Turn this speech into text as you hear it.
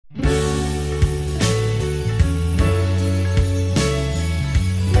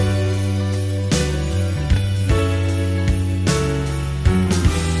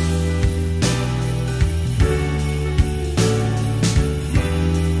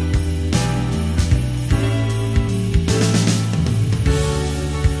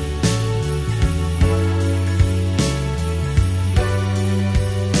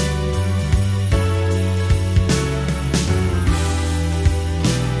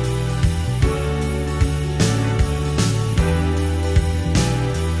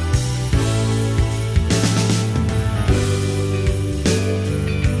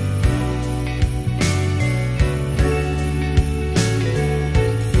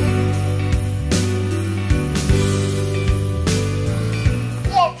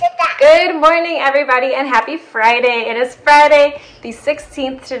morning, everybody, and happy Friday. It is Friday the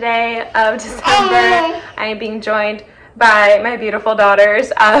 16th today of December. I am being joined by my beautiful daughters.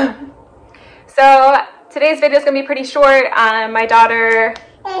 So today's video is going to be pretty short. My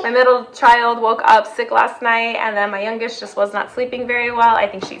middle child woke up sick last night, and then my youngest just was not sleeping very well. I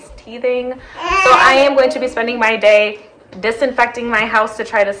think she's teething. So I am going to be spending my day disinfecting my house to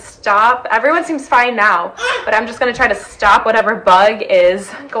try to stop. Everyone seems fine now, but I'm just going to try to stop whatever bug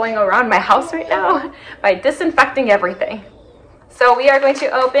is going around my house right now by disinfecting everything. So we are going to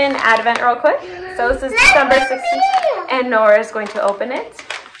open Advent real quick. So this is December 16th, and Nora is going to open it.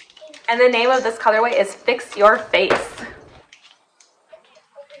 And the name of this colorway is Fix Your Face.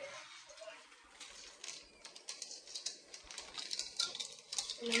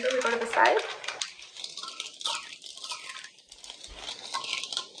 Remember, we go to the side.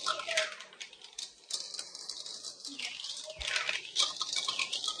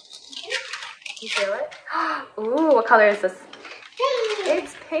 You feel it? Ooh, what color is this?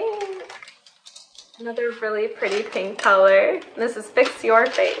 It's pink. Another really pretty pink color. This is Fix Your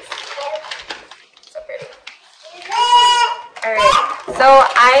Face. So pretty. Alright, so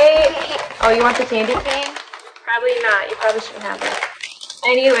oh, you want the candy cane? Probably not. You probably shouldn't have it.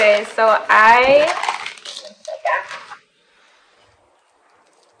 Anyway, so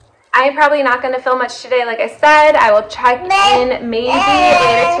I'm probably not going to film much today. Like I said, I will check in maybe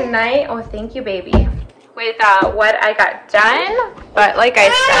later tonight. Oh, thank you, baby. With what I got done. But like I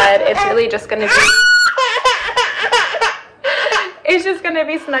said, it's really just going to be... It's just going to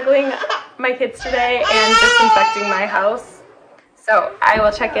be snuggling my kids today and disinfecting my house. So I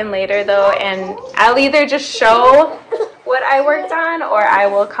will check in later, though, and I'll either just show what I worked on, or I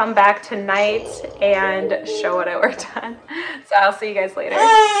will come back tonight and show what I worked on. So I'll see you guys later.